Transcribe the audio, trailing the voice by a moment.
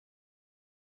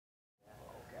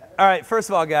All right, first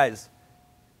of all, guys,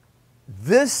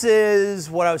 this is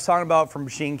what I was talking about from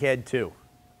Machine CAD 2.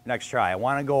 Next try. I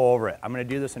want to go over it. I'm going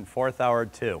to do this in 4th hour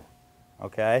 2,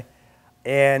 okay?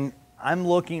 And I'm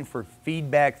looking for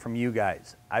feedback from you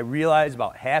guys. I realize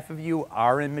about half of you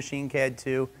are in Machine CAD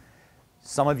 2.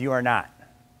 Some of you are not,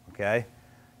 okay?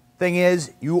 Thing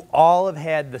is, you all have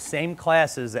had the same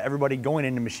classes that everybody going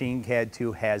into Machine CAD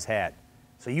 2 has had.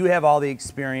 So you have all the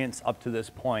experience up to this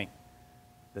point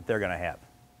that they're going to have.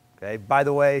 Okay. By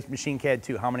the way, Machine CAD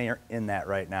 2, how many are in that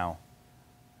right now? 1,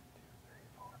 2, 3,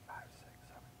 4, 5, 6,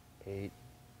 7, 8.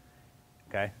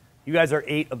 Okay. You guys are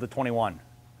 8 of the 21.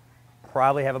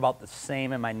 Probably have about the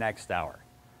same in my next hour.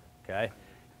 Okay.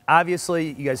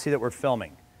 Obviously, you guys see that we're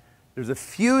filming. There's a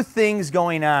few things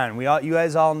going on. You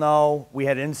guys all know we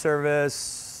had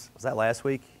in-service, was that last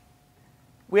week?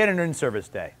 We had an in-service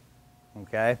day.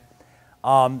 Okay.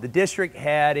 The district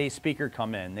had a speaker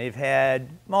come in. They've had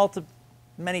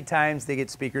many times they get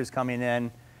speakers coming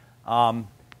in.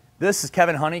 This is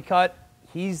Kevin Honeycutt.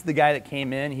 He's the guy that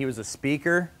came in. He was a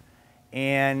speaker,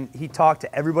 and he talked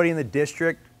to everybody in the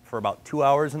district for about 2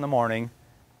 hours in the morning.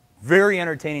 Very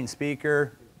entertaining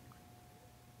speaker.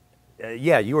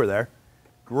 Yeah, you were there.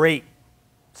 Great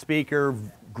speaker.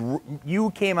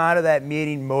 You came out of that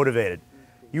meeting motivated.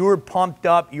 You were pumped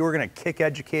up. You were going to kick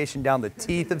education down the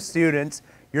teeth of students.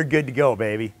 You're good to go,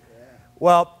 baby.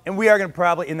 Well, and we are going to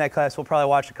probably, in that class, we'll probably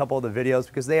watch a couple of the videos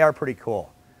because they are pretty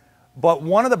cool. But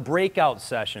one of the breakout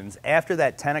sessions, after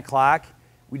that 10 o'clock,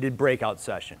 we did breakout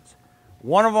sessions.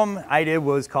 One of them I did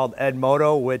was called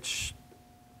Edmodo, which,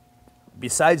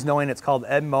 besides knowing it's called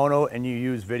Edmodo and you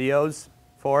use videos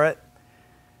for it,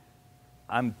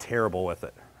 I'm terrible with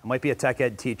it. I might be a tech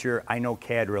ed teacher. I know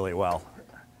CAD really well.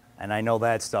 And I know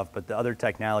that stuff, but the other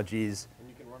technologies, and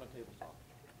you can run a tabletop.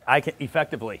 I can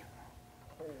effectively.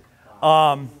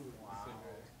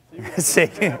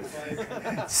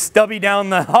 Stubby down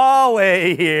the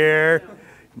hallway here,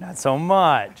 not so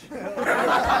much.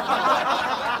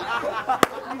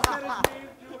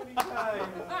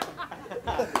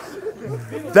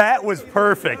 That was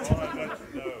perfect.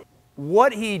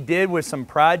 What he did with some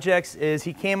projects is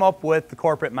he came up with the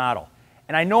corporate model.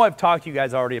 And I know I've talked to you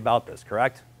guys already about this,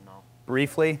 correct? No.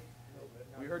 Briefly?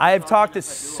 I have talked to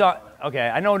some, okay,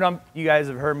 I know you guys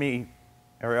have heard me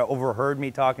or overheard me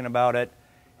talking about it.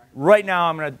 Right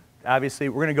now, obviously,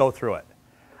 we're going to go through it.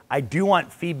 I do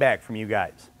want feedback from you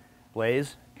guys.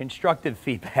 Blaze, constructive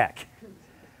feedback.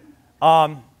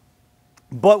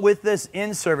 But with this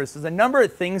in-service, there's a number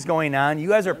of things going on. You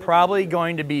guys are probably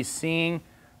going to be seeing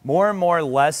more and more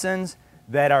lessons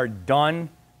that are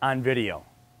done on video.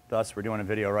 Thus, we're doing a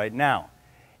video right now.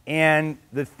 And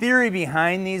the theory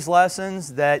behind these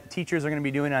lessons that teachers are going to be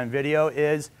doing on video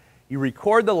is you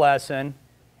record the lesson,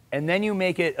 and then you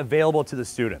make it available to the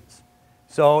students.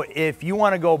 So if you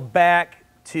want to go back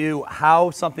to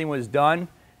how something was done,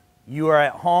 you are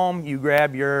at home, you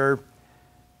grab your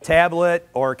tablet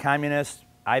or communist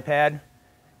iPad,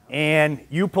 and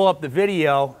you pull up the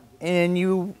video, and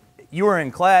you are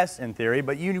in class in theory,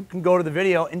 but you can go to the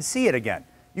video and see it again.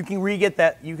 You can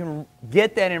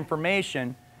get that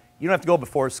information. You don't have to go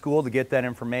before school to get that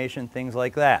information, things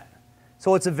like that.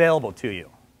 So it's available to you,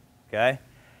 okay?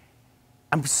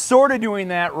 I'm sort of doing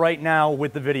that right now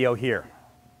with the video here.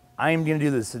 I am going to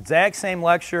do this exact same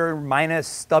lecture minus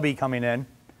Stubby coming in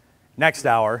next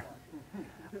hour.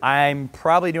 I'm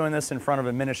probably doing this in front of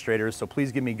administrators, so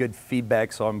please give me good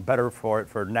feedback so I'm better for it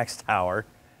for next hour.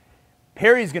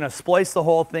 Perry's going to splice the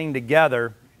whole thing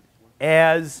together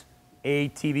as a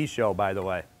TV show, by the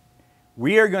way.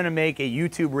 We are going to make a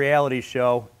YouTube reality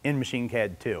show in Machine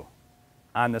CAD 2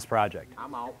 on this project.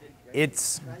 I'm out.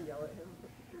 It's...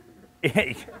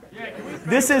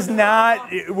 This is not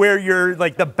where you're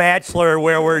like The Bachelor,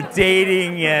 where we're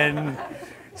dating and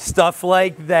stuff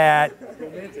like that.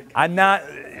 I'm not,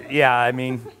 yeah, I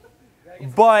mean,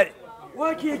 but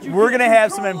we're going to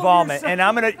have some involvement, and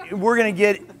we're going to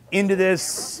get into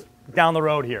this down the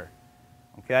road here,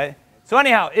 okay? So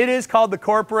anyhow, it is called the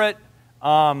corporate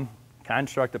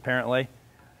construct, apparently.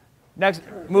 Next,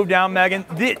 move down, Megan.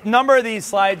 The number of these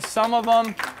slides, some of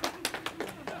them,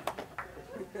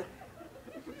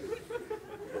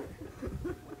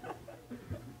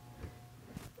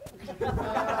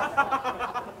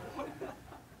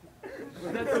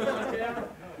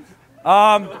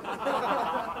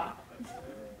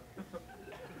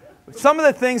 some of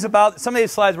the things about some of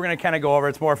these slides we're going to kind of go over.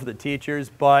 It's more for the teachers,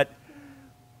 but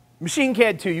Machine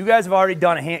CAD 2, you guys have already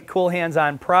done a cool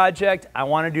hands-on project. I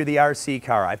want to do the RC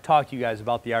car. I've talked to you guys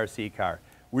about the RC car.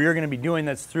 We are going to be doing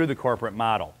this through the corporate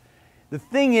model. The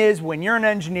thing is, when you're an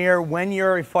engineer, when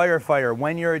you're a firefighter,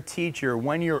 when you're a teacher,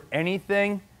 when you're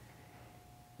anything,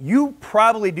 you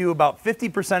probably do about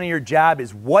 50% of your job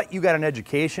is what you got an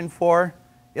education for.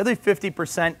 The other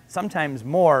 50%, sometimes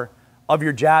more, of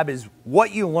your job is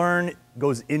what you learn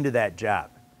goes into that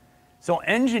job. So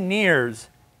engineers,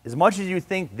 as much as you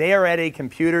think they are at a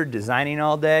computer designing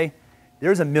all day,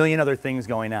 there's a million other things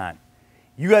going on.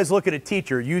 You guys look at a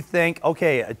teacher, you think,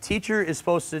 okay, a teacher is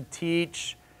supposed to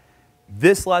teach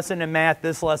this lesson in math,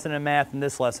 this lesson in math, and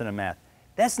this lesson in math.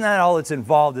 That's not all that's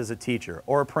involved as a teacher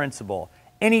or a principal.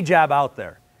 Any job out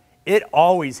there. It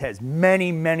always has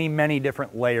many, many, many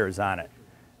different layers on it,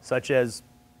 such as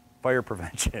fire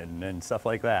prevention and stuff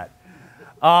like that.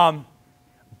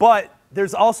 But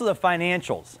there's also the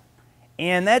financials.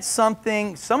 And that's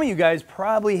something, some of you guys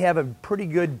probably have a pretty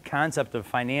good concept of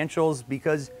financials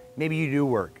because maybe you do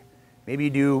work. Maybe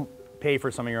you do pay for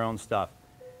some of your own stuff.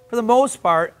 For the most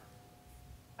part,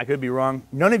 I could be wrong,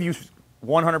 none of you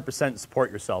 100% support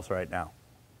yourselves right now.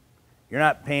 You're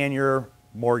not paying your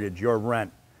mortgage, your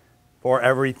rent, for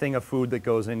everything of food that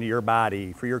goes into your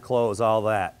body, for your clothes, all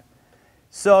that.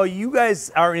 So you guys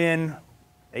are in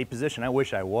a position, I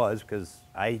wish I was, because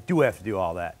I do have to do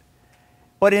all that.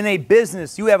 But in a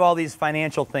business, you have all these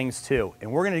financial things too,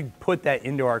 and we're going to put that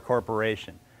into our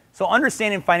corporation. So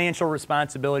understanding financial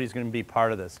responsibility is going to be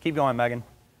part of this. Keep going, Megan.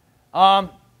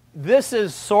 This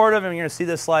is sort of, and you're going to see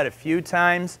this slide a few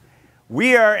times,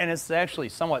 we are, and it's actually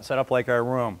somewhat set up like our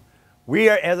room, we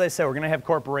are, as I said, we're going to have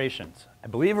corporations. I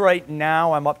believe right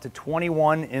now I'm up to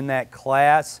 21 in that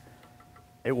class.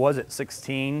 It was at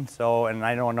 16, so, and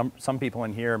I know some people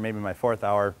in here, maybe my 4th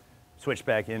hour,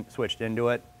 switched into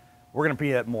it. We're going to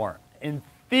be at more. In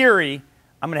theory,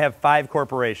 I'm going to have 5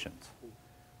 corporations.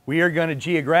 We are going to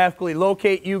geographically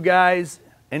locate you guys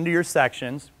into your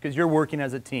sections because you're working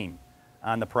as a team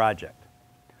on the project.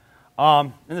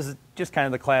 And this is just kind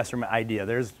of the classroom idea.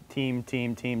 There's team,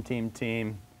 team, team, team,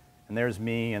 team, and there's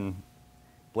me, and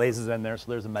Blaze is in there,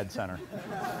 so there's a med center.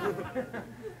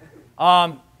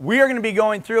 We are going to be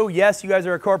going through, yes, you guys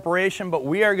are a corporation, but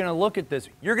we are going to look at this.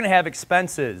 You're going to have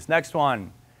expenses. Next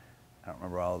one. I don't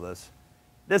remember all of this.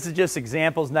 This is just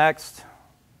examples next.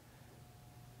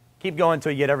 Keep going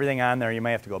until you get everything on there. You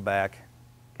may have to go back.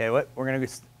 Okay, we're going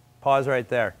to pause right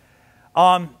there.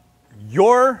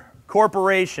 Your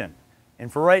corporation,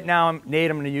 and for right now,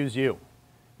 Nate, I'm going to use you.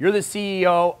 You're the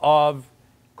CEO of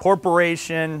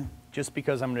corporation, just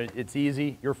because it's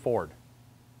easy, you're Ford.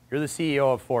 You're the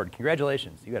CEO of Ford.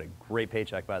 Congratulations. You got a great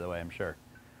paycheck, by the way, I'm sure.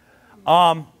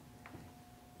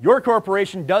 Your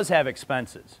corporation does have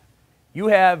expenses. You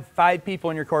have 5 people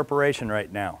in your corporation right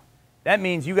now. That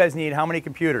means you guys need how many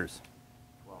computers?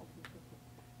 12.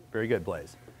 Very good,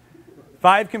 Blaze.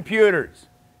 5 computers.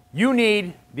 You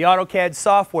need the AutoCAD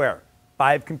software.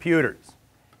 5 computers.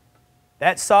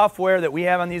 That software that we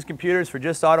have on these computers for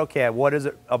just AutoCAD, what is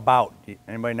it about?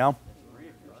 Anybody know?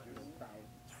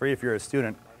 It's free if you're a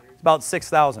student. It's about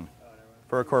 $6,000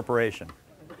 for a corporation.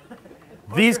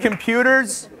 These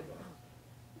computers,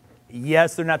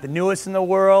 yes, they're not the newest in the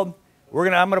world.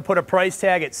 I'm going to put a price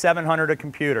tag at $700 a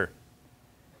computer.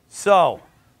 So,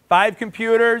 5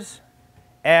 computers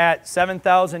at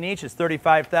 $7,000 each is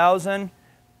 $35,000.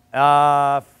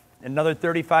 Another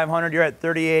 $3,500. You're at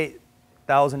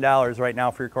 $38,000 right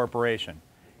now for your corporation.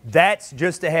 That's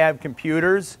just to have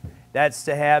computers. That's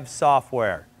to have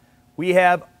software. We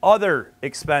have other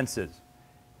expenses.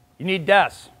 You need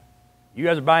desks. You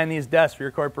guys are buying these desks for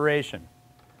your corporation.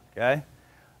 Okay?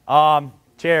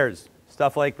 Chairs,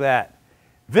 stuff like that.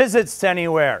 Visits to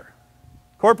anywhere.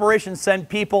 Corporations send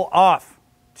people off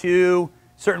to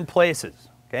certain places.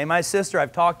 Okay, my sister,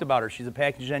 I've talked about her. She's a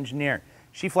package engineer.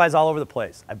 She flies all over the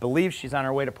place. I believe she's on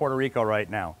her way to Puerto Rico right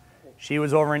now. She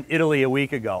was over in Italy a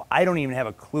week ago. I don't even have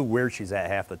a clue where she's at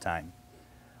half the time.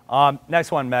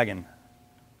 Next one, Megan.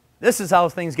 This is how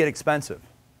things get expensive.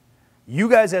 You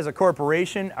guys as a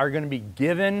corporation are going to be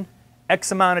given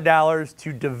X amount of dollars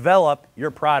to develop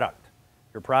your product.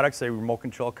 Your product's a remote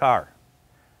control car.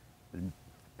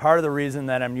 Part of the reason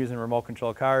that I'm using remote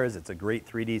control car is it's a great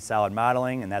 3D solid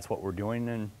modeling, and that's what we're doing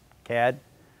in CAD.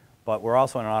 But we're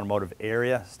also in an automotive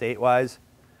area, state-wise.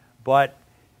 But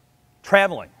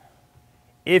traveling.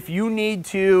 If you need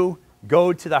to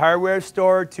go to the hardware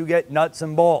store to get nuts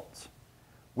and bolts,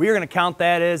 we are going to count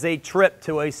that as a trip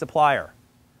to a supplier.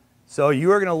 So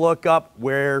you are going to look up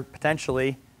where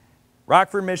potentially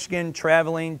Rockford, Michigan,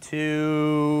 traveling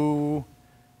to,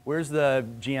 where's the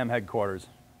GM headquarters?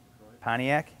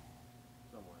 Pontiac?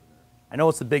 I know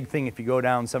it's the big thing if you go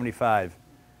down 75.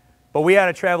 But we got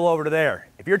to travel over to there.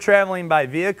 If you're traveling by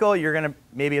vehicle, you're going to,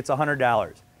 maybe it's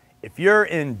 $100. If you're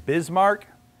in Bismarck,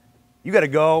 you got to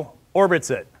go Orbitz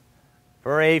it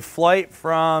for a flight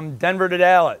from Denver to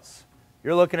Dallas.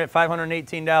 you're looking at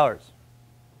 $518.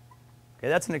 Okay,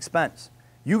 that's an expense.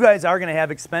 You guys are going to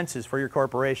have expenses for your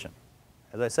corporation.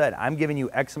 As I said, I'm giving you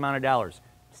X amount of dollars,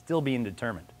 still being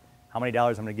determined how many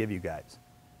dollars I'm going to give you guys.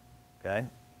 Okay?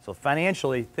 So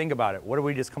financially, think about it. What did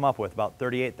we just come up with? About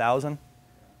 $38,000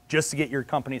 just to get your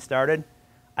company started?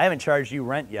 I haven't charged you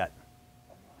rent yet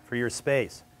for your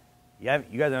space. You guys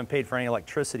haven't paid for any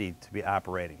electricity to be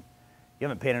operating. You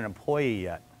haven't paid an employee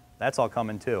yet. That's all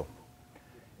coming too.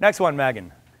 Next one,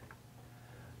 Megan.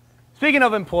 Speaking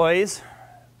of employees,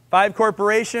 5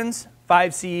 corporations,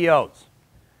 5 CEOs.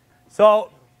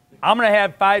 So I'm going to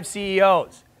have 5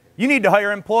 CEOs. You need to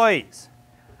hire employees.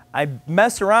 I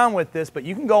mess around with this, but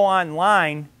you can go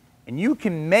online and you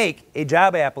can make a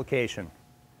job application.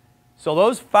 So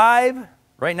those 5,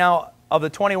 right now, of the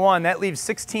 21, that leaves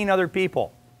 16 other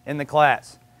people in the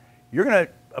class. You're going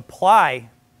to apply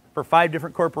for 5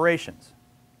 different corporations.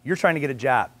 You're trying to get a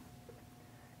job.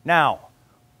 Now,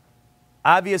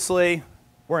 obviously,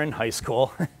 we're in high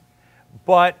school,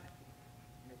 but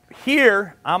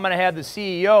here, I'm going to have the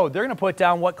CEO, they're going to put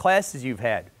down what classes you've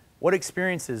had, what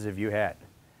experiences have you had.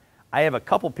 I have a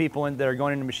couple people that are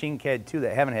going into Machine CAD 2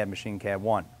 that haven't had Machine CAD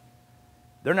 1.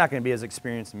 They're not going to be as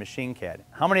experienced in Machine CAD.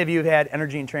 How many of you have had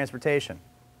energy and transportation?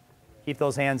 Keep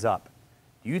those hands up.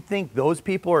 Do you think those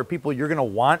people are people you're going to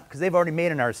want? Because they've already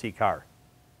made an RC car.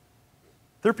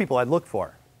 They're people I'd look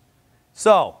for.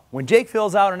 So when Jake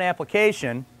fills out an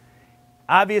application,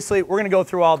 obviously we're going to go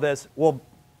through all this. We'll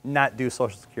not do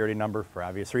Social Security number for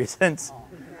obvious reasons.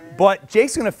 But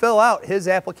Jake's going to fill out his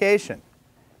application.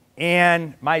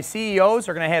 And my CEOs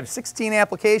are going to have 16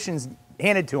 applications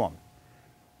handed to him.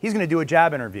 He's going to do a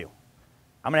job interview.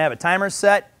 I'm going to have a timer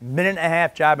set,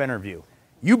 minute-and-a-half job interview.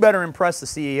 You better impress the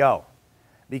CEO.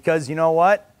 Because you know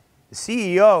what? The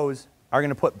CEOs are going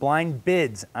to put blind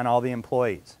bids on all the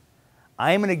employees.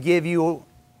 I'm going to give you,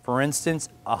 for instance,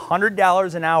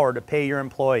 $100 an hour to pay your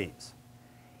employees.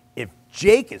 If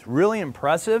Jake is really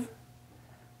impressive,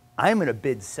 I'm going to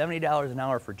bid $70 an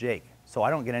hour for Jake, so I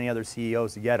don't get any other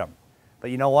CEOs to get him.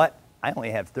 But you know what? I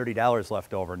only have $30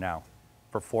 left over now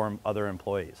for 4 other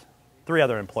employees. 3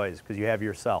 other employees, because you have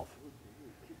yourself.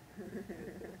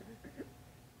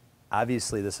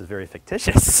 Obviously, this is very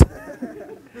fictitious.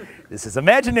 This is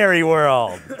imaginary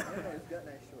world.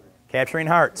 Capturing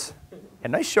hearts.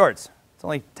 And nice shorts. It's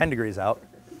only 10 degrees out.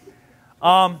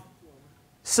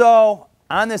 So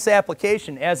on this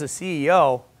application, as a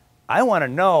CEO, I want to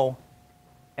know,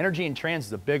 energy and trans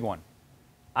is a big one.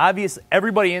 Obviously,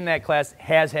 everybody in that class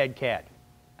has had CAD.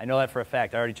 I know that for a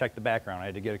fact. I already checked the background. I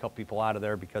had to get a couple people out of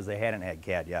there because they hadn't had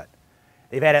CAD yet.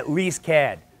 They've had at least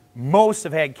CAD. Most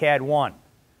have had CAD 1.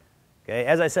 Okay?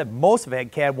 As I said, most have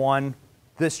had CAD 1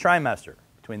 this trimester,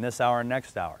 between this hour and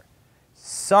next hour.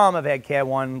 Some have had CAD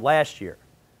 1 last year.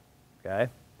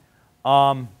 Okay?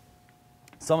 Some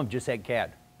have just had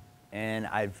CAD. And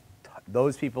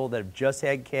those people that have just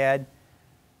had CAD,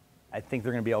 I think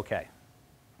they're going to be okay.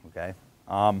 Okay?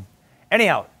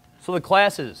 Anyhow, so the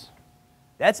classes,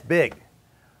 that's big.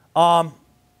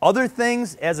 Other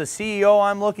things, as a CEO,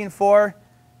 I'm looking for,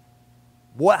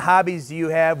 what hobbies do you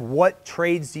have? What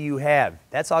trades do you have?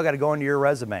 That's all got to go into your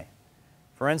resume.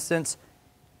 For instance,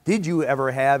 did you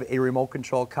ever have a remote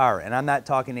control car? And I'm not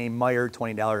talking a Meyer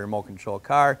 $20 remote control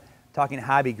car. I'm talking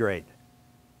hobby grade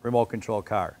remote control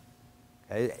car.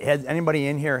 Okay? Has anybody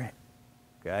in here?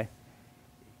 Okay.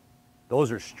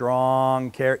 Those are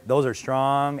strong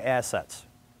assets.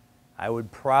 I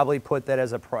would probably put that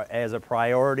as a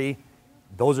priority.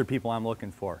 Those are people I'm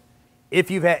looking for. If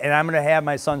you've had, and I'm going to have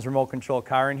my son's remote control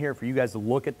car in here for you guys to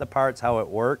look at the parts, how it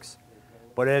works.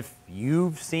 But if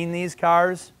you've seen these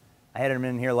cars, I had them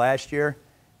in here last year,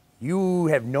 you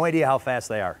have no idea how fast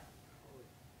they are.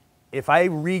 If I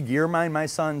re-gear mine, my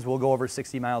sons will go over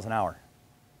 60 miles an hour.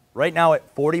 Right now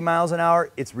at 40 miles an hour,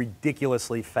 it's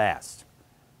ridiculously fast.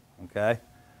 Okay?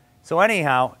 So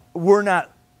anyhow, we're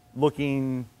not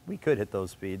looking, we could hit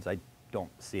those speeds, I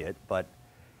don't see it, but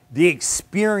the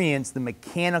experience, the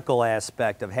mechanical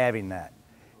aspect of having that.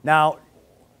 Now,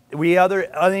 any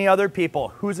other people,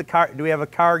 who's a car, do we have a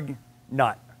car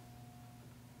nut?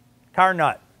 Car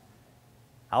nut.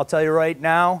 I'll tell you right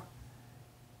now,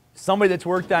 somebody that's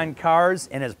worked on cars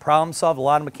and has problem solved a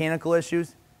lot of mechanical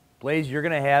issues, Blaze, you're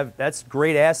going to have, that's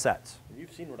great assets.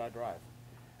 You've seen what I drive.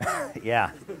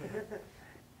 Yeah.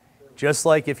 Just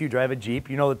like if you drive a Jeep,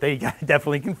 you know that they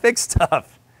definitely can fix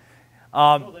stuff.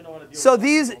 So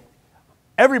these,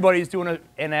 everybody's doing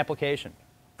an application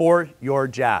for your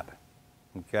job,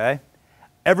 okay?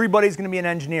 Everybody's going to be an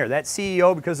engineer. That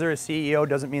CEO, because they're a CEO,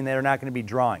 doesn't mean they're not going to be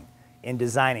drawing and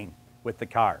designing with the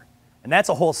car. And that's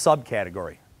a whole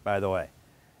subcategory, by the way.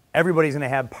 everybody's going to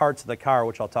have parts of the car,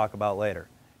 which I'll talk about later.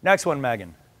 Next one,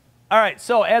 Megan. All right,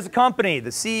 so as a company, the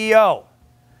CEO,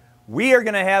 we are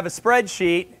going to have a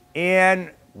spreadsheet,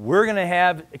 and we're going to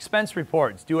have expense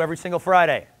reports due every single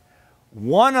Friday.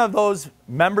 One of those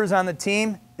members on the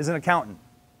team is an accountant.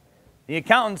 The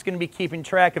accountant's going to be keeping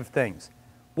track of things.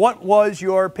 What was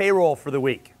your payroll for the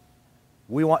week?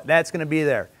 That's going to be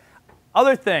there.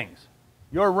 Other things,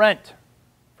 your rent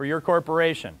for your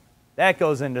corporation, that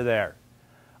goes into there.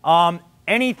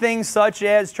 Anything such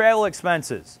as travel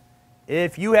expenses.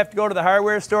 If you have to go to the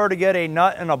hardware store to get a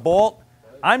nut and a bolt,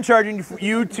 I'm charging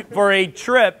you for a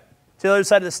trip to the other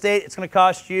side of the state. It's going to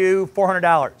cost you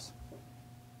 $400.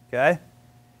 Okay?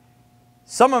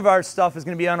 Some of our stuff is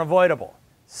going to be unavoidable.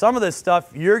 Some of this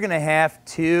stuff you're going to have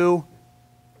to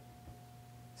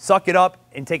suck it up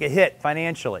and take a hit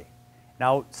financially.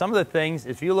 Now, some of the things,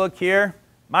 if you look here,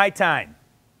 my time.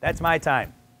 That's my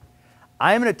time.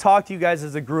 I'm going to talk to you guys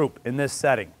as a group in this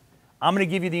setting. I'm going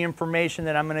to give you the information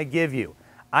that I'm going to give you.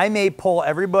 I may pull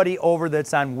everybody over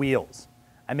that's on wheels.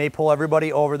 I may pull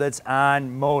everybody over that's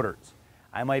on motors.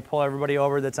 I might pull everybody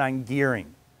over that's on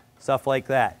gearing, stuff like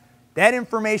that. That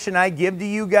information I give to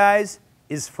you guys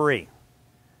is free.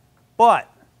 But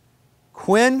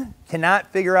Quinn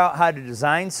cannot figure out how to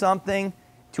design something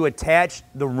to attach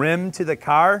the rim to the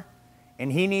car,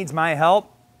 and he needs my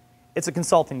help. It's a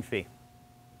consulting fee.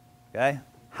 Okay?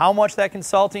 How much that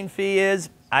consulting fee is,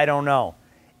 I don't know.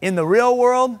 In the real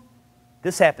world,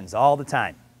 this happens all the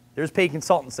time. There's paid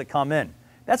consultants that come in.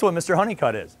 That's what Mr.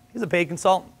 Honeycutt is. He's a paid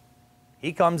consultant.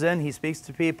 He comes in, he speaks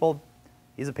to people,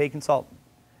 he's a paid consultant.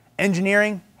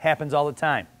 Engineering happens all the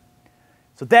time.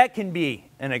 So that can be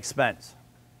an expense.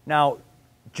 Now,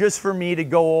 just for me to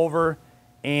go over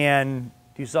and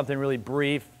do something really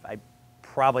brief, I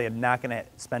probably am not going to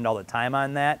spend all the time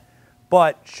on that.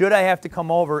 But should I have to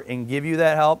come over and give you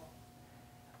that help?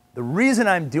 The reason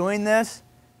I'm doing this,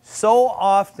 so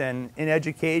often in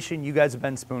education, you guys have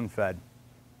been spoon-fed.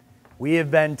 We have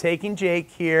been taking Jake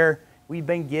here, we've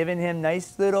been giving him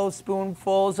nice little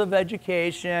spoonfuls of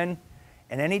education,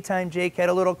 and anytime Jake had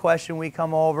a little question, we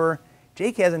come over.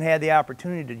 Jake hasn't had the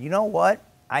opportunity to, you know what?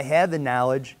 I have the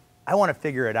knowledge, I want to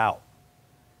figure it out.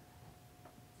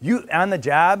 You, on the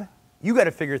job, you got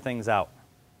to figure things out.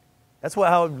 That's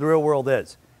how the real world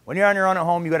is. When you're on your own at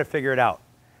home, you got to figure it out.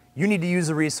 You need to use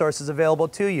the resources available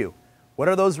to you. What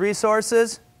are those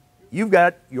resources? You've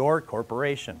got your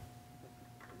corporation.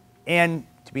 And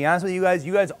to be honest with you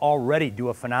guys already do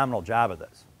a phenomenal job of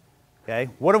this. Okay?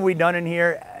 What have we done in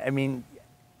here? I mean,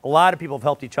 a lot of people have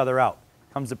helped each other out.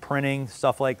 Comes to printing,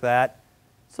 stuff like that.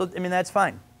 So, I mean, that's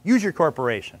fine. Use your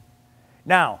corporation.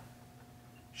 Now,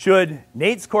 should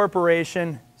Nate's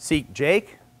corporation seek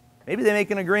Jake? Maybe they make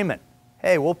an agreement.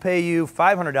 Hey, we'll pay you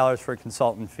 $500 for a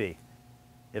consultant fee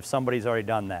if somebody's already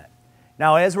done that.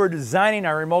 Now, as we're designing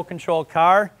our remote control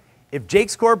car, if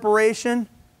Jake's corporation,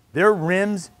 their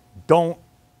rims don't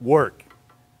work,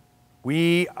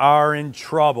 we are in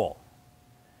trouble.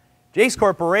 Jake's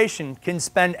corporation can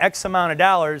spend X amount of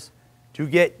dollars to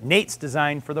get Nate's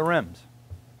design for the rims.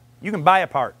 You can buy a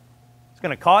part. It's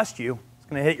going to cost you. It's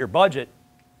going to hit your budget.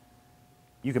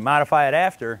 You can modify it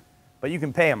after, but you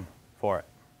can pay them for it.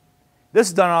 This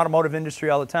is done in the automotive industry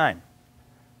all the time.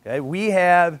 Okay? We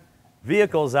have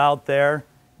vehicles out there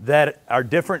that are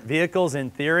different vehicles in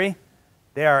theory.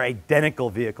 They are identical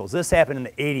vehicles. This happened in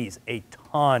the 80s, a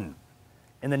ton.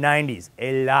 In the 90s,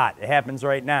 a lot. It happens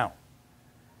right now.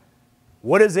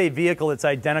 What is a vehicle that's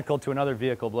identical to another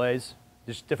vehicle, Blaze?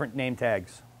 Just different name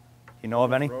tags. You know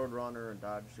of any? Roadrunner and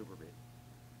Dodge Super Beat.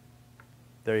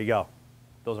 There you go.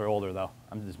 Those are older, though.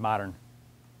 I'm just modern.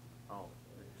 Oh,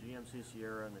 the GMC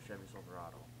Sierra and the Chevy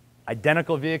Silverado.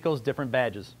 Identical vehicles, different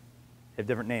badges. Have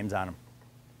different names on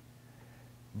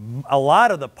them. A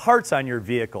lot of the parts on your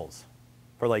vehicles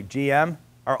for like GM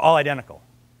are all identical,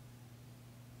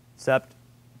 except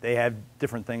they have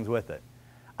different things with it.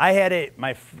 I had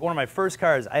one of my first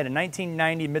cars, I had a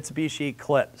 1990 Mitsubishi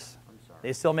Eclipse. I'm sorry.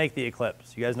 They still make the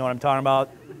Eclipse. You guys know what I'm talking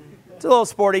about? It's a little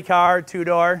sporty car,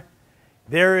 two-door.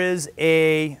 There is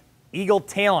a Eagle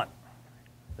Talent.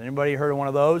 Has anybody heard of one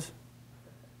of those?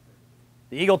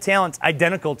 The Eagle Talent's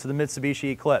identical to the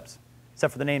Mitsubishi Eclipse,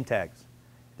 except for the name tags.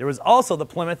 There was also the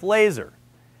Plymouth Laser.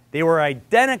 They were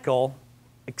identical,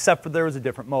 except for there was a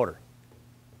different motor.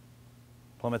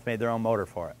 Plymouth made their own motor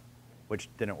for it, which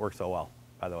didn't work so well,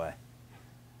 by the way.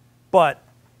 But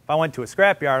if I went to a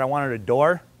scrapyard, I wanted a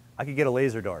door, I could get a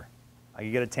Laser door. I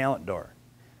could get a Talent door.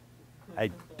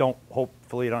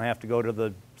 Hopefully you don't have to go to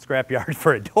the scrapyard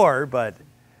for a door, but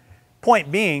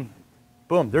point being,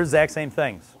 boom, they're the exact same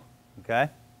things, okay?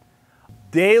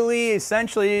 Daily,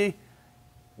 essentially,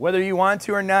 Whether you want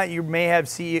to or not, you may have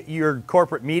your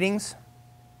corporate meetings.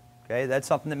 Okay, that's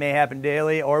something that may happen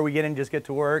daily, or we get in, just get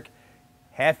to work.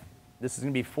 This is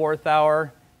going to be 4th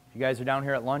hour. If you guys are down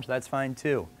here at lunch, that's fine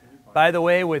too. By the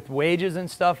way, with wages and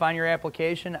stuff on your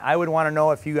application, I would want to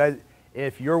know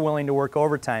if you're willing to work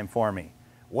overtime for me.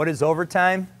 What is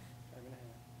overtime?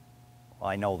 Well,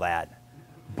 I know that.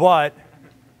 But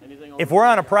if we're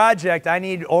on a project, I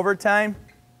need overtime.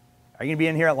 Are you going to be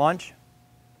in here at lunch?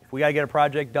 If we got to get a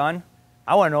project done,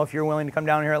 I want to know if you're willing to come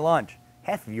down here at lunch.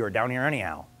 Half of you are down here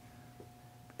anyhow.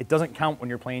 It doesn't count when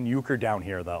you're playing euchre down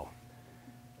here, though.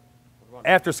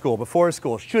 After school, before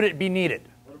school, should it be needed?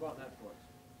 What about Netflix?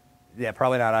 Yeah,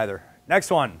 probably not either.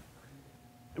 Next one.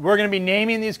 We're going to be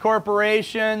naming these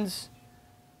corporations.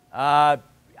 I'll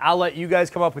let you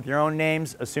guys come up with your own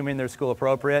names, assuming they're school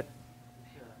appropriate.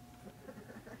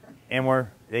 And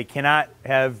they cannot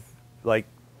have like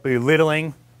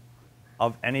belittling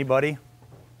of anybody.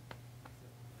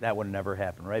 That would never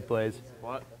happen, right, Blaze?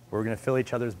 What? We're going to fill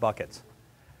each other's buckets.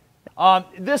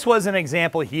 This was an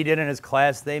example he did in his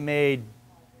class. They made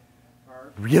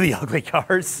really ugly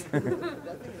cars.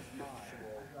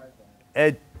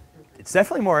 It's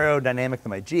definitely more aerodynamic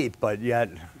than my Jeep, but yet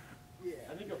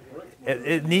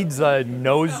it needs a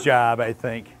nose job, I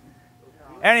think.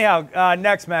 Anyhow,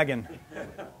 next, Megan.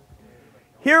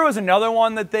 Here was another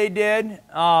one that they did,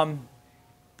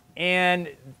 and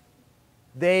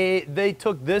they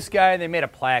took this guy and they made a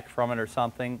plaque from it or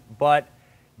something, but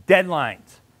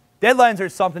deadlines. Deadlines are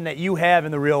something that you have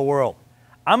in the real world.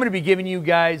 I'm going to be giving you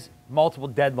guys multiple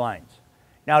deadlines.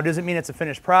 Now, does it mean it's a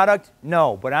finished product?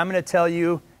 No, but I'm going to tell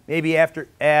you maybe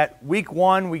at week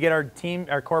 1 we get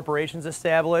our corporations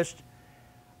established.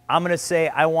 I'm going to say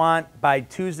I want by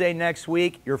Tuesday next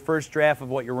week your first draft of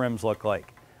what your rims look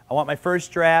like. I want my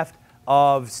first draft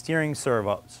of steering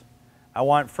servos. I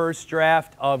want first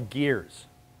draft of gears.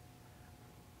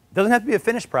 It doesn't have to be a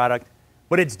finished product,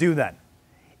 but it's due then.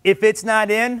 If it's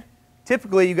not in,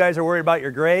 typically you guys are worried about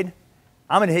your grade.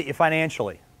 I'm going to hit you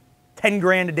financially. 10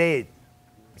 grand a day.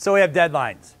 So we have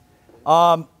deadlines.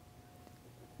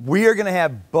 We are going to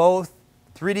have both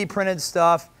 3D printed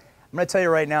stuff. I'm going to tell you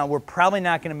right now, we're probably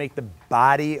not going to make the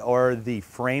body or the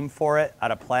frame for it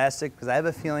out of plastic because I have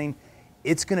a feeling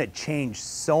it's going to change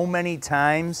so many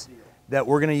times that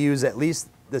we're going to use at least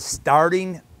the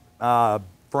starting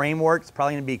framework. It's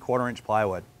probably going to be 1/4-inch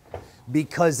plywood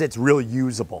because it's real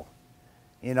usable.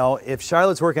 You know, if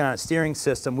Charlotte's working on a steering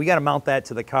system, we got to mount that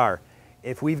to the car.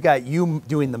 If we've got you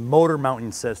doing the motor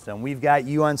mounting system, we've got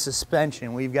you on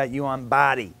suspension, we've got you on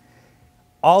body,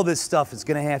 all this stuff is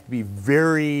going to have to be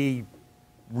very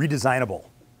redesignable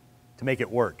to make it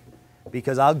work.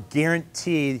 Because I'll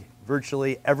guarantee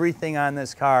virtually everything on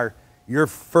this car, your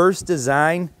first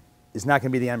design is not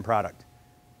going to be the end product.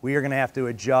 We are going to have to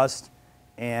adjust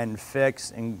and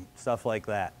fix and stuff like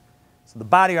that. So the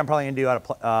body I'm probably going to do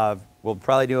out of, we'll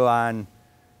probably do on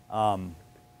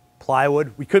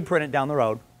plywood. We could print it down the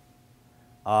road.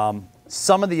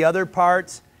 Some of the other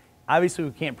parts, obviously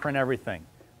we can't print everything.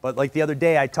 But like the other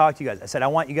day I talked to you guys. I said I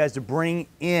want you guys to bring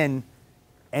in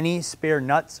any spare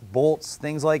nuts, bolts,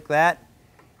 things like that.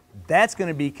 That's going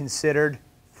to be considered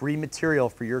free material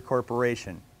for your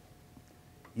corporation.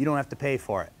 You don't have to pay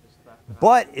for it.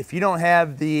 But if you don't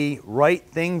have the right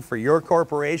thing for your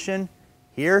corporation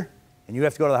here, and you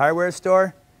have to go to the hardware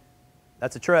store,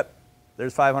 that's a trip.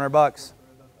 There's 500 bucks.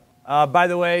 By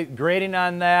the way, grading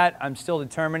on that, I'm still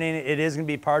determining. It is going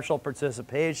to be partial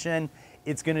participation.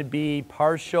 It's going to be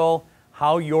partial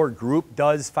how your group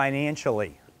does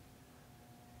financially.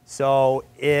 So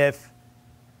if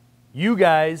you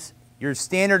guys, your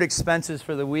standard expenses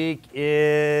for the week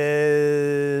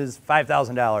is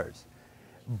 $5,000,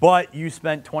 but you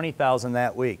spent $20,000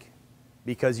 that week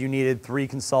because you needed 3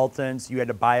 consultants, you had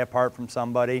to buy a part from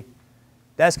somebody,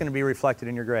 that's going to be reflected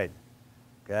in your grade.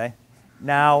 Okay?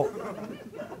 Now,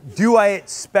 do I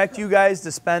expect you guys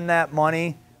to spend that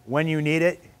money when you need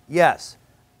it? Yes.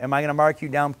 Am I going to mark you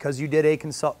down because you did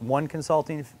one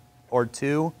consulting or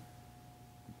 2?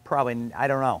 Probably, I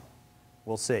don't know.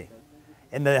 We'll see.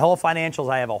 In the whole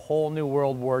financials, I have a whole new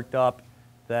world worked up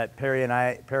that Perry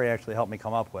actually helped me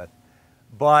come up with.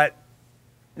 But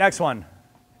next one.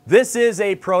 This is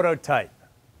a prototype.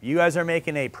 You guys are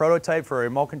making a prototype for a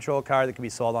remote control car that can be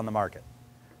sold on the market.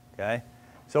 Okay?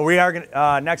 So we are going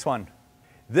to, next one.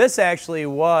 This actually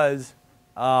was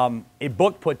a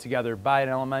book put together by an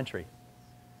elementary.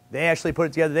 They actually put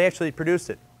it together. They actually produced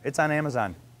it. It's on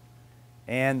Amazon.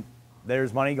 And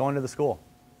there's money going to the school.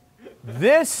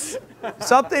 This,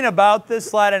 something about this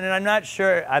slide, and I'm not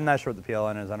sure what the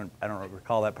PLN is. I don't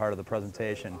recall that part of the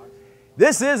presentation.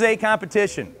 This is a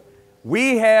competition.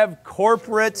 We have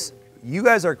corporates. You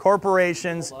guys are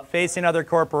corporations facing other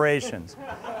corporations.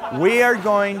 We are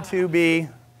going to be,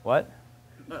 what?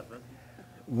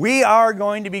 We are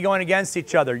going to be going against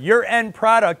each other. Your end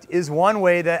product is one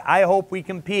way that I hope we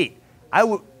compete.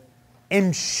 I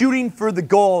am shooting for the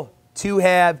goal to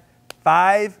have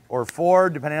 5 or 4,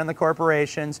 depending on the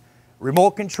corporations,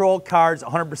 remote control cars,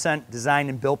 100% designed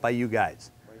and built by you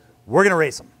guys. We're going to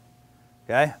race them,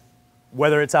 okay?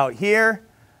 Whether it's out here,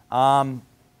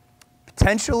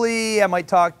 potentially I might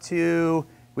talk to,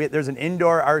 there's an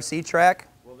indoor RC track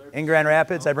in Grand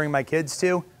Rapids I bring my kids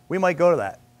to. We might go to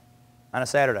that on a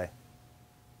Saturday,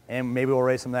 and maybe we'll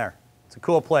race them there. It's a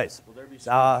cool place. Will there be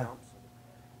jumps?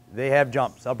 They have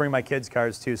jumps. I'll bring my kids'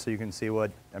 cars too so you can see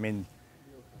what, I mean,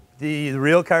 the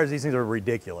real cars, these things are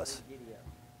ridiculous.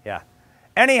 Yeah.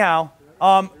 Anyhow,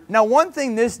 now one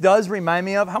thing this does remind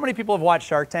me of, how many people have watched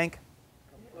Shark Tank?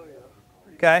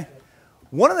 Okay.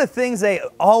 One of the things they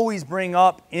always bring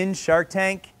up in Shark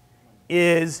Tank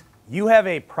is you have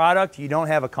a product, you don't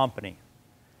have a company.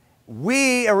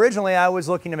 Originally, I was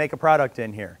looking to make a product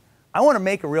in here. I want to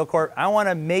make a real I want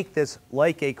to make this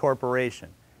like a corporation.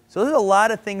 So there's a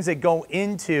lot of things that go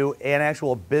into an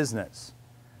actual business,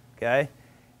 okay?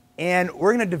 And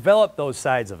we're going to develop those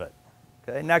sides of it.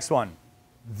 Okay, next one.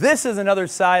 This is another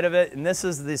side of it, and this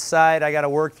is the side I got to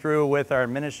work through with our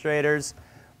administrators.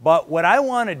 But what I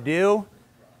want to do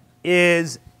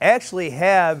is actually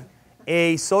have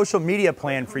a social media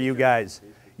plan for you guys.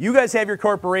 You guys have your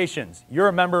corporations. You're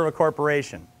a member of a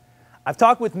corporation. I've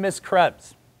talked with Miss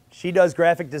Krebs. She does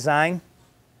graphic design.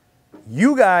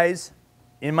 You guys,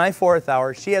 in my 4th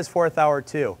hour, she has 4th hour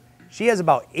too. She has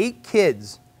about 8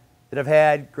 kids that have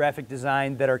had graphic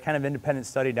design that are kind of independent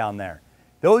study down there.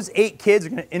 Those 8 kids are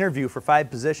going to interview for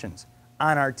 5 positions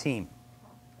on our team.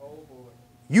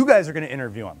 You guys are going to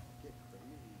interview them.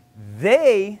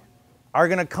 They are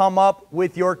going to come up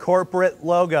with your corporate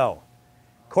logo.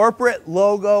 Corporate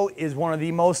logo is one of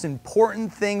the most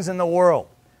important things in the world.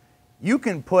 You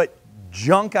can put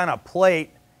junk on a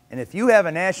plate, and if you have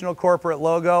a national corporate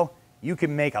logo, you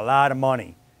can make a lot of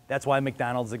money. That's why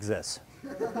McDonald's exists.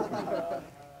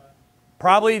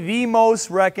 Probably the most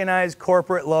recognized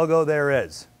corporate logo there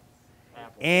is.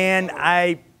 And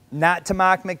not to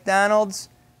mock McDonald's,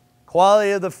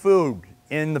 quality of the food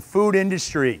in the food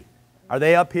industry. Are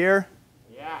they up here?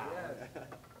 Yeah.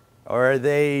 Or are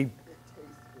they?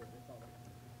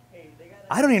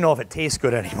 I don't even know if it tastes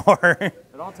good anymore.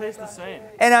 It all tastes the same.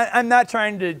 And I'm not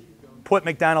trying to put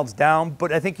McDonald's down,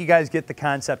 but I think you guys get the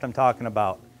concept I'm talking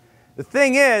about. The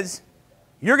thing is,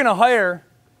 you're going to hire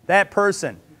that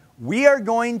person. We are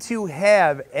going to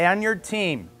have on your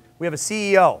team, we have a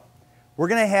CEO. We're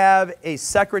going to have a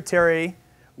secretary,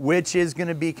 which is going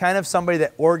to be kind of somebody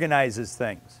that organizes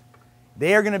things.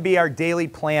 They are going to be our daily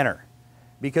planner.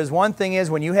 Because one thing is,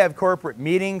 when you have corporate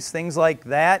meetings, things like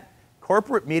that,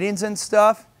 corporate meetings and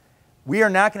stuff, we are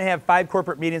not going to have 5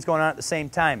 corporate meetings going on at the same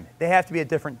time. They have to be at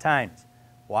different times.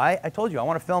 Why? I told you, I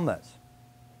want to film this.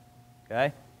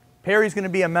 Okay? Perry's going to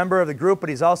be a member of the group, but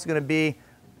he's also going to be,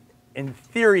 in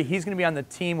theory, he's going to be on the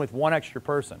team with 1 extra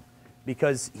person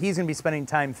because he's going to be spending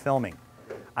time filming.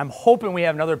 I'm hoping we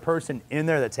have another person in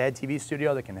there that's had TV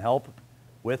studio that can help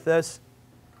with this.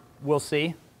 We'll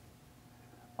see.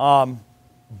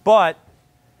 But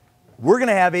we're going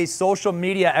to have a social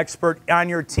media expert on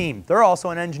your team. They're also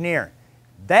an engineer.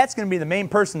 That's going to be the main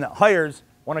person that hires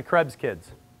one of Krebs'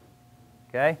 kids.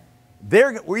 Okay?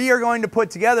 We are going to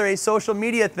put together a social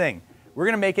media thing. We're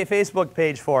going to make a Facebook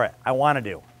page for it. I want to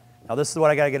do. Now, this is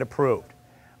what I got to get approved.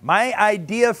 My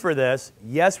idea for this,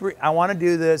 yes, I want to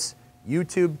do this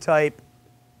YouTube-type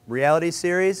reality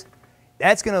series.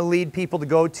 That's going to lead people to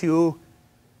go to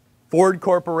Ford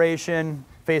Corporation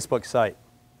Facebook site.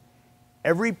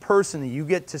 Every person that you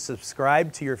get to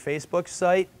subscribe to your Facebook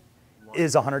site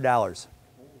is $100.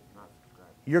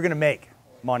 You're going to make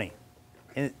money.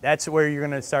 And that's where you're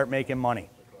going to start making money.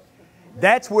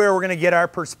 That's where we're going to get our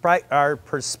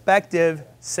prospective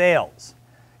sales.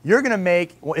 You're going to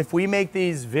make, if we make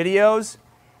these videos,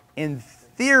 in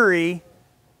theory,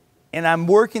 and I'm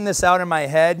working this out in my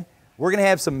head, we're going to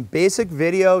have some basic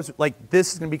videos, like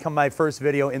this is going to become my first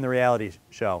video in the reality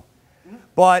show.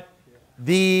 But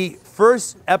the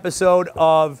first episode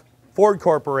of Ford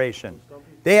Corporation,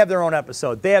 they have their own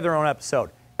episode. They have their own episode.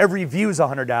 Every view is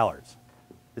 $100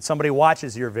 that somebody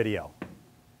watches your video.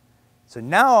 So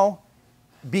now,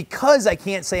 because I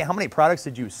can't say how many products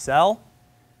did you sell,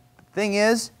 the thing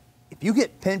is, if you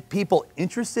get people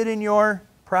interested in your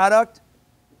product,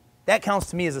 that counts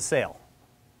to me as a sale.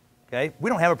 Okay? We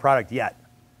don't have a product yet.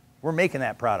 We're making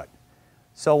that product.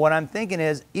 So what I'm thinking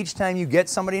is each time you get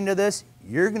somebody into this,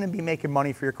 you're going to be making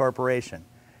money for your corporation.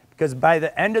 Because by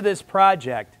the end of this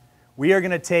project, we are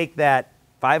going to take that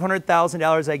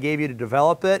 $500,000 I gave you to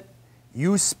develop it.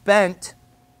 You spent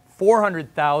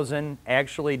 $400,000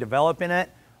 actually developing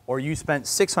it, or you spent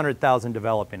 $600,000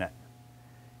 developing it.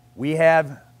 We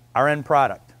have our end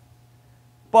product.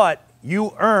 But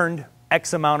you earned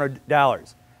X amount of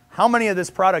dollars. How many of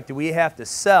this product do we have to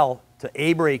sell to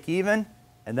A, break even,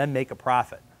 and then make a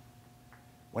profit?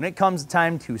 When it comes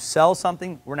time to sell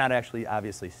something, we're not actually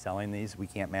obviously selling these. We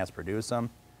can't mass produce them.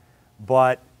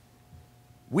 But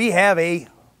we have a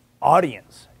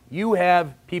audience. You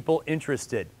have people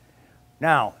interested.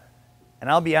 Now, and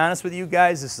I'll be honest with you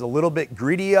guys, this is a little bit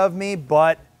greedy of me,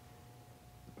 but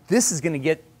this is going to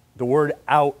get the word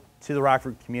out to the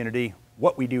Rockford community,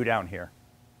 what we do down here.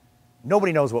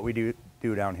 Nobody knows what we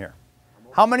do down here.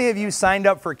 How many of you signed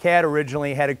up for CAD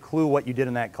originally had a clue what you did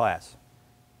in that class?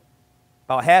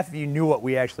 About half of you knew what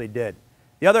we actually did.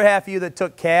 The other half of you that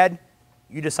took CAD,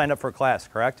 you just signed up for a class,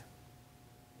 correct?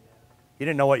 You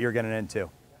didn't know what you were getting into.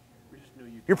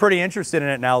 You're pretty interested in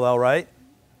it now, though, right?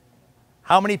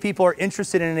 How many people are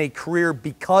interested in a career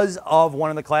because of one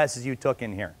of the classes you took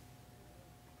in here?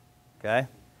 Okay?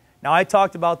 Now, I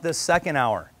talked about this second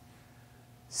hour.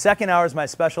 Second hour is my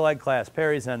special ed class.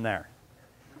 Perry's in there.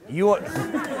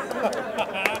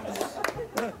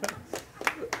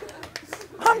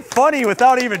 I'm funny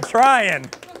without even trying.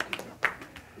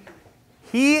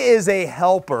 He is a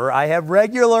helper. I have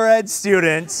regular ed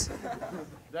students,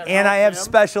 and I have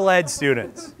special ed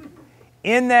students.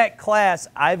 In that class,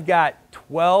 I've got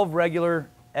 12 regular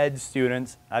ed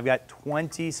students. I've got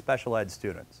 20 special ed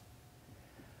students.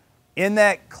 In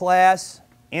that class,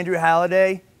 Andrew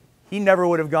Halliday, he never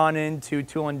would have gone into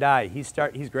tool and die. He's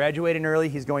graduating early.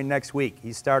 He's going next week.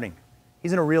 He's starting.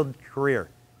 He's in a real career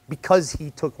because he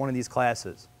took one of these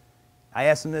classes. I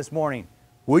asked him this morning,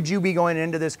 would you be going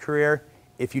into this career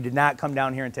if you did not come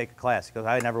down here and take a class? Because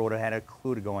I never would have had a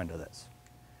clue to go into this.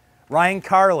 Ryan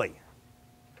Carley.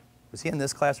 Was he in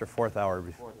this class or fourth hour?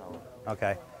 Fourth hour.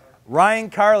 Okay. Ryan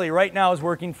Carley right now is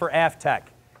working for Aftech.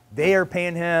 They are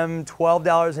paying him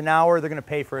 $12 an hour. They're going to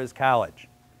pay for his college.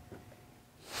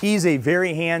 He's a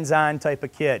very hands-on type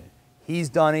of kid. He's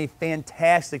done a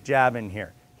fantastic job in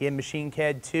here. He had Machine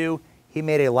CAD 2. He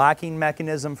made a locking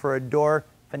mechanism for a door.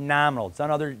 Phenomenal. He's done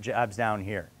other jobs down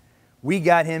here. We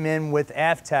got him in with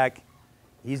Aftech.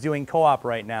 He's doing co-op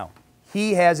right now.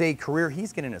 He has a career.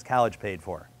 He's getting his college paid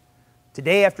for.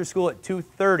 Today after school at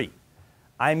 2:30,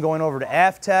 I'm going over to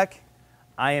Aftech.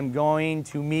 I am going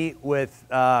to meet with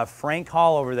Frank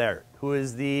Hall over there, who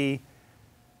is he's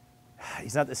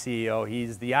not the CEO,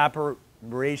 he's the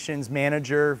operations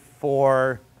manager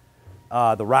for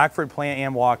the Rockford plant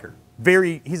and Walker.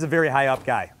 He's a very high up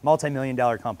guy,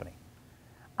 multi-million-dollar company.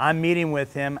 I'm meeting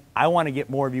with him. I want to get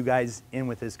more of you guys in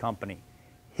with his company.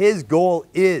 His goal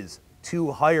is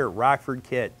to hire Rockford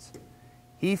kids.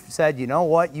 He said, you know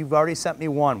what, you've already sent me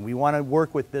one. We want to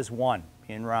work with this one,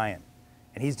 me and Ryan.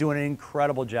 And he's doing an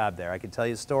incredible job there. I can tell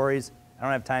you stories. I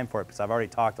don't have time for it because I've already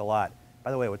talked a lot. By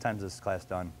the way, what time is this class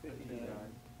done? 59.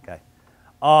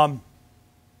 Okay.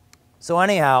 So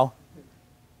anyhow,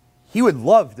 he would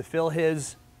love to fill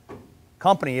his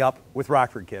company up with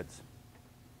Rockford kids.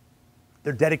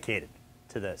 They're dedicated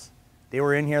to this. They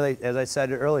were in here, as I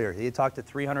said earlier, he talked to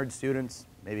 300 students,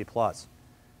 maybe plus,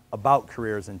 about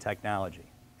careers in technology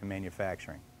and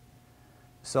manufacturing.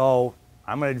 So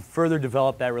I'm going to further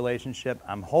develop that relationship.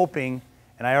 I'm hoping,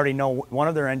 and I already know one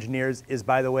of their engineers is,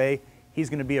 by the way,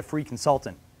 he's going to be a free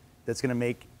consultant that's going to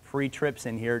make free trips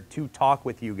in here to talk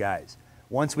with you guys.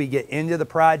 Once we get into the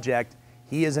project,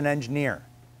 he is an engineer.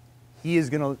 He is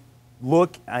going to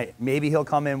look, maybe he'll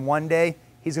come in one day,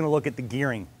 he's going to look at the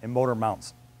gearing and motor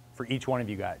mounts for each one of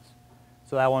you guys.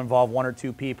 So that will involve 1 or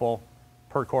 2 people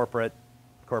per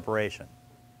corporation.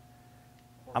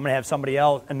 I'm going to have somebody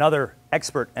else, another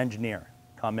expert engineer,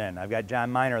 come in. I've got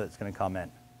John Miner that's going to come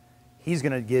in. He's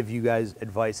going to give you guys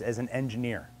advice as an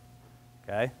engineer.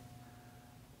 Okay?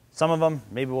 Some of them,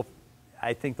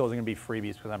 I think those are going to be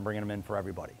freebies because I'm bringing them in for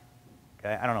everybody.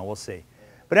 Okay? I don't know. We'll see.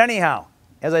 But anyhow,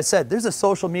 as I said, there's a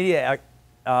social media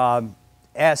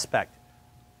aspect.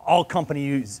 All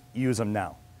companies use them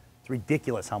now. It's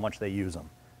ridiculous how much they use them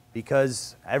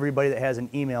because everybody that has an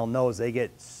email knows they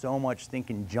get so much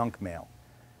stinking junk mail.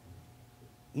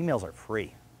 Emails are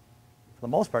free. For the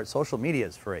most part, social media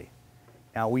is free.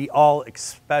 Now, we all,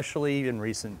 especially in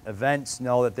recent events,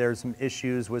 know that there's some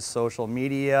issues with social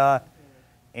media,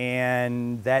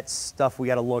 and that's stuff we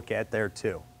got to look at there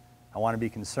too. I want to be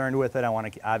concerned with it. I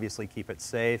want to obviously keep it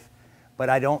safe, but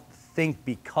I don't think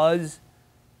because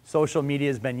social media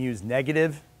has been used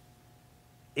negative,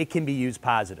 it can be used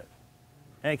positive.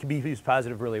 And it can be used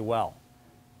positive really well,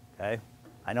 okay?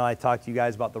 I know I talked to you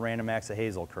guys about the random acts of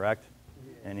Hazel, correct?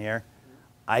 In here.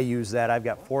 I use that. I've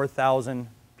got 4,000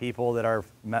 people that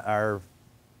are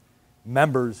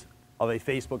members of a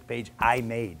Facebook page I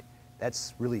made.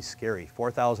 That's really scary,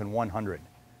 4,100.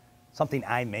 Something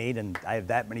I made, and I have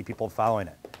that many people following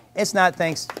it. It's not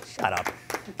thanks, shut up.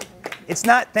 It's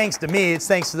not thanks to me, it's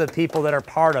thanks to the people that are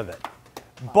part of it.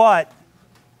 But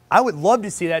I would love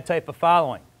to see that type of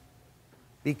following.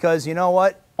 Because you know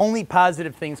what? Only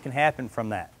positive things can happen from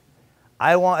that.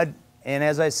 I want, and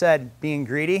as I said, being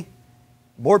greedy,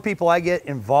 more people I get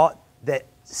involved that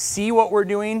see what we're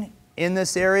doing in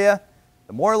this area,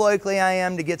 the more likely I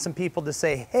am to get some people to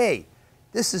say, hey,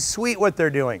 this is sweet what they're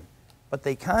doing, but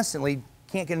they constantly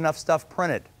can't get enough stuff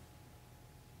printed.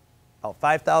 About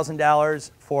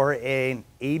 $5,000 for an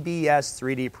ABS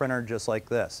 3D printer just like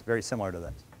this, very similar to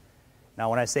this. Now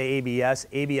when I say ABS,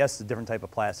 ABS is a different type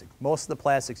of plastic. Most of the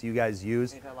plastics you guys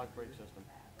use Anti-lock brake system.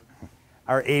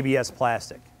 are ABS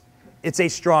plastic. It's a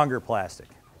stronger plastic,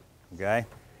 okay?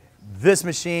 This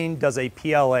machine does a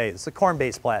PLA. It's a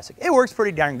corn-based plastic. It works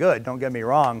pretty darn good, don't get me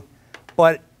wrong,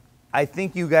 but I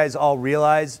think you guys all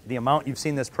realize the amount you've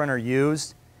seen this printer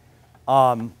used.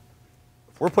 If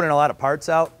we're putting a lot of parts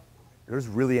out, there's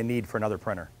really a need for another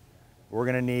printer. We're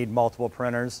gonna need multiple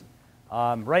printers.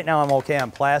 Right now I'm okay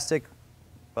on plastic,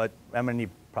 but I'm gonna need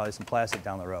probably some plastic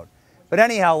down the road. But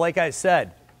anyhow, like I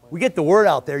said, we get the word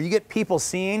out there. You get people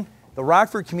seeing, the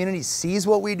Rockford community sees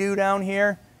what we do down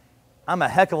here. I'm a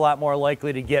heck of a lot more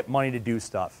likely to get money to do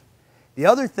stuff. The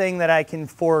other thing that I can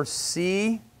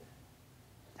foresee,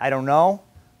 I don't know,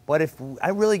 but if I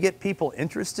really get people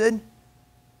interested,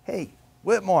 hey,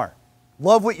 Whitmore,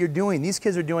 love what you're doing. These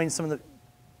kids are doing some of the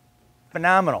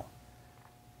phenomenal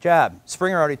job.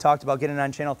 Springer already talked about getting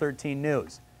on Channel 13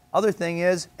 News. Other thing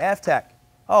is, AFTEC.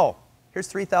 Oh,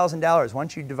 here's $3,000. Why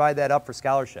don't you divide that up for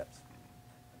scholarships?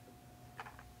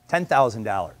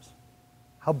 $10,000.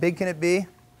 How big can it be?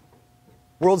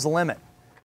 World's the limit.